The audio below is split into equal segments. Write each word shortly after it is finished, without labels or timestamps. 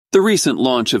The recent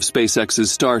launch of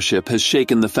SpaceX's Starship has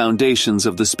shaken the foundations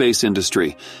of the space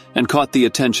industry and caught the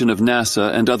attention of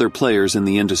NASA and other players in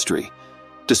the industry.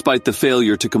 Despite the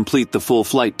failure to complete the full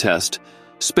flight test,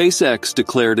 SpaceX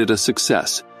declared it a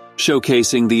success,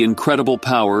 showcasing the incredible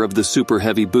power of the Super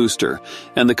Heavy booster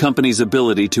and the company's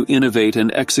ability to innovate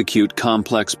and execute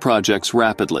complex projects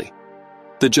rapidly.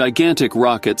 The gigantic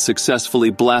rocket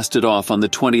successfully blasted off on the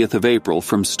 20th of April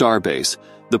from Starbase,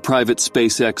 the private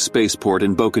SpaceX spaceport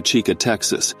in Boca Chica,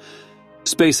 Texas.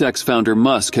 SpaceX founder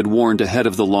Musk had warned ahead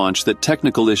of the launch that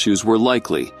technical issues were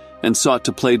likely and sought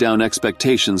to play down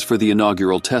expectations for the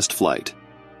inaugural test flight.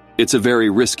 "It's a very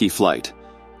risky flight.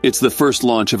 It's the first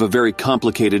launch of a very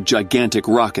complicated, gigantic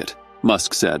rocket,"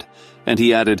 Musk said, and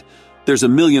he added, "There's a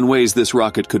million ways this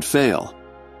rocket could fail."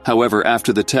 However,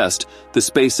 after the test, the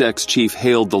SpaceX chief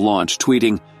hailed the launch,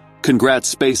 tweeting,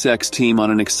 "Congrats SpaceX team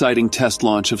on an exciting test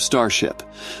launch of Starship.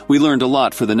 We learned a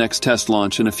lot for the next test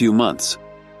launch in a few months."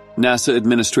 NASA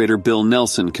Administrator Bill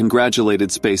Nelson congratulated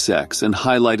SpaceX and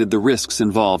highlighted the risks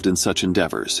involved in such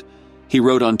endeavors. He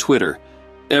wrote on Twitter,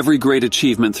 "Every great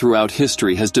achievement throughout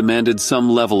history has demanded some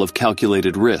level of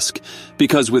calculated risk,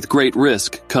 because with great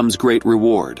risk comes great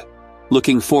reward.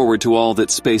 Looking forward to all that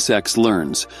SpaceX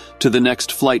learns, to the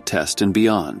next flight test and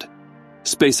beyond."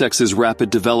 SpaceX's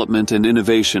rapid development and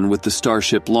innovation with the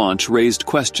Starship launch raised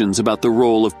questions about the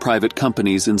role of private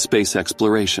companies in space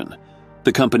exploration.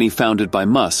 The company founded by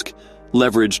Musk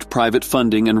leveraged private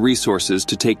funding and resources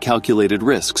to take calculated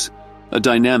risks, a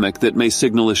dynamic that may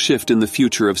signal a shift in the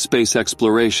future of space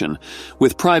exploration,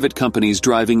 with private companies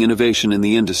driving innovation in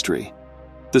the industry.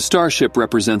 The Starship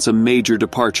represents a major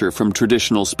departure from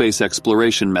traditional space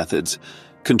exploration methods,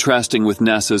 contrasting with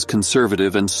NASA's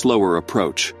conservative and slower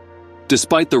approach.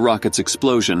 Despite the rocket's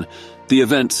explosion, the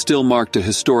event still marked a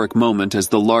historic moment as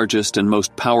the largest and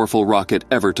most powerful rocket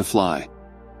ever to fly.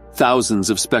 Thousands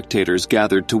of spectators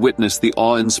gathered to witness the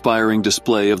awe-inspiring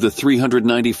display of the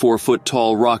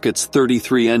 394-foot-tall rocket's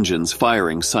 33 engines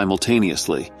firing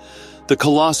simultaneously. The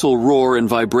colossal roar and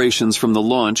vibrations from the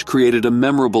launch created a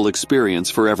memorable experience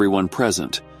for everyone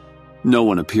present. No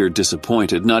one appeared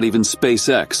disappointed, not even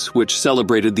SpaceX, which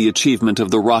celebrated the achievement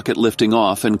of the rocket lifting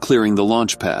off and clearing the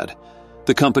launch pad.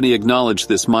 The company acknowledged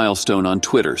this milestone on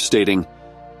Twitter, stating,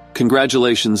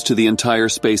 "Congratulations to the entire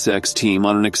SpaceX team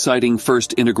on an exciting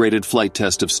first integrated flight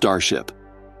test of Starship."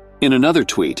 In another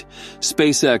tweet,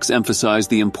 SpaceX emphasized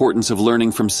the importance of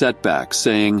learning from setbacks,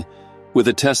 saying, "With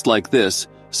a test like this,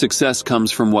 success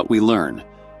comes from what we learn,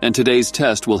 and today's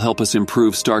test will help us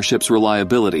improve Starship's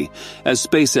reliability as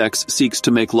SpaceX seeks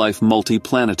to make life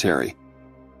multi-planetary."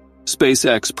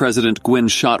 SpaceX President Gwynne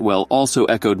Shotwell also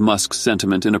echoed Musk's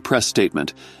sentiment in a press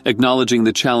statement, acknowledging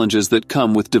the challenges that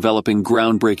come with developing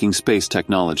groundbreaking space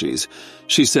technologies.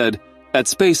 She said, "At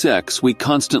SpaceX, we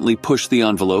constantly push the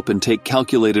envelope and take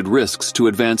calculated risks to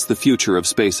advance the future of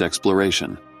space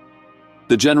exploration."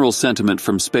 The general sentiment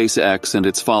from SpaceX and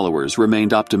its followers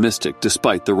remained optimistic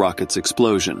despite the rocket's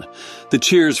explosion. The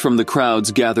cheers from the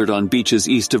crowds gathered on beaches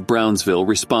east of Brownsville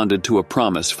responded to a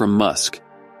promise from Musk.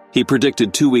 He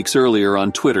predicted 2 weeks earlier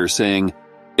on Twitter, saying,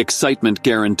 "Excitement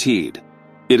guaranteed.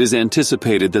 It is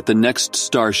anticipated that the next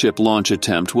Starship launch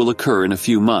attempt will occur in a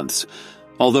few months.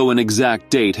 Although an exact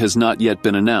date has not yet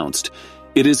been announced,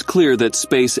 it is clear that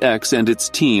SpaceX and its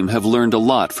team have learned a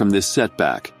lot from this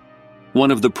setback.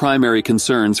 One of the primary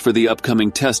concerns for the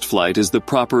upcoming test flight is the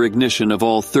proper ignition of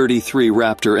all 33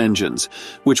 Raptor engines,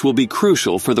 which will be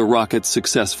crucial for the rocket's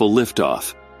successful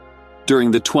liftoff."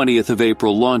 During the 20th of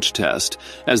April launch test,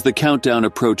 as the countdown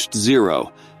approached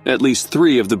zero, at least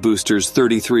 3 of the booster's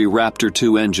 33 Raptor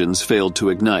 2 engines failed to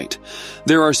ignite.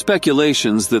 There are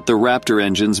speculations that the Raptor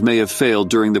engines may have failed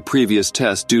during the previous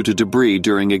test due to debris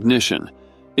during ignition.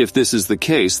 If this is the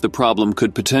case, the problem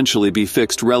could potentially be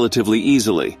fixed relatively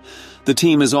easily. The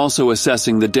team is also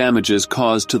assessing the damages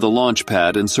caused to the launch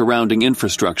pad and surrounding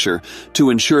infrastructure to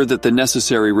ensure that the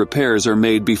necessary repairs are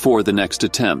made before the next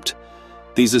attempt.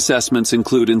 These assessments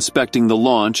include inspecting the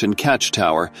launch and catch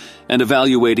tower and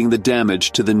evaluating the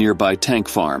damage to the nearby tank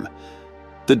farm.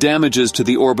 The damages to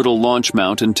the orbital launch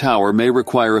mount and tower may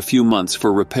require a few months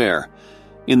for repair.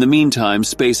 In the meantime,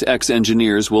 SpaceX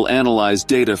engineers will analyze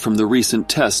data from the recent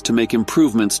tests to make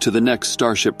improvements to the next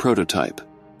Starship prototype.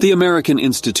 The American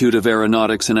Institute of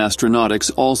Aeronautics and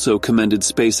Astronautics also commended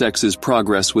SpaceX's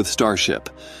progress with Starship.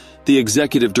 The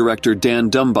executive director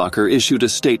Dan Dumbacher issued a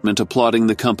statement applauding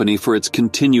the company for its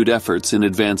continued efforts in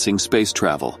advancing space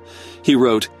travel. He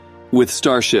wrote, "With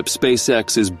Starship,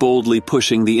 SpaceX is boldly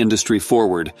pushing the industry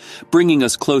forward, bringing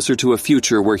us closer to a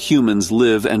future where humans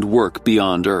live and work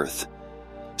beyond Earth."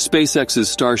 SpaceX's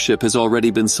Starship has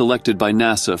already been selected by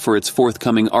NASA for its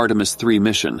forthcoming Artemis 3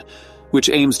 mission, which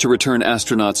aims to return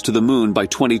astronauts to the Moon by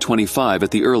 2025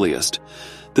 at the earliest.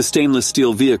 The stainless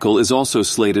steel vehicle is also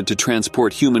slated to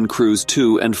transport human crews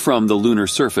to and from the lunar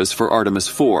surface for Artemis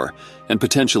 4 and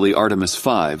potentially Artemis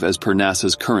 5 as per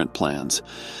NASA's current plans.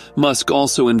 Musk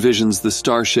also envisions the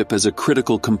Starship as a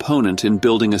critical component in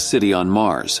building a city on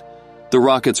Mars. The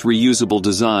rocket's reusable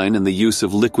design and the use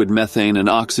of liquid methane and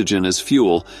oxygen as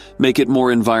fuel make it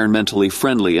more environmentally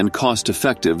friendly and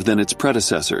cost-effective than its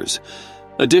predecessors.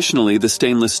 Additionally, the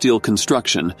stainless steel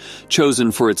construction,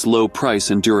 chosen for its low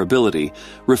price and durability,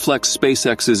 reflects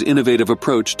SpaceX's innovative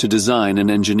approach to design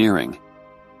and engineering.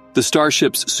 The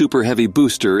Starship's Super Heavy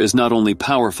booster is not only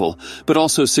powerful, but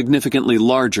also significantly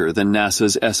larger than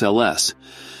NASA's SLS.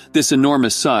 This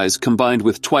enormous size, combined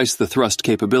with twice the thrust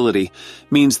capability,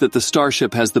 means that the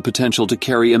Starship has the potential to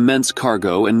carry immense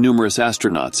cargo and numerous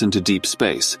astronauts into deep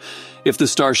space. If the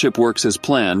Starship works as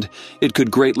planned, it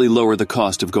could greatly lower the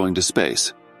cost of going to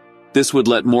space. This would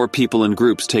let more people and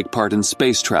groups take part in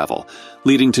space travel,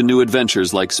 leading to new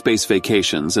adventures like space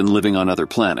vacations and living on other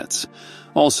planets.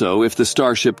 Also, if the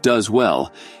Starship does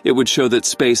well, it would show that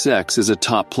SpaceX is a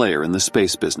top player in the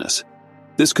space business.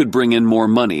 This could bring in more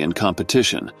money and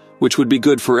competition, which would be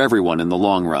good for everyone in the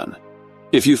long run.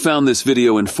 If you found this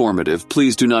video informative,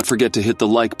 please do not forget to hit the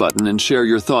like button and share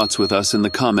your thoughts with us in the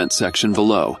comment section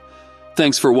below.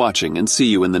 Thanks for watching and see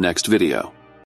you in the next video.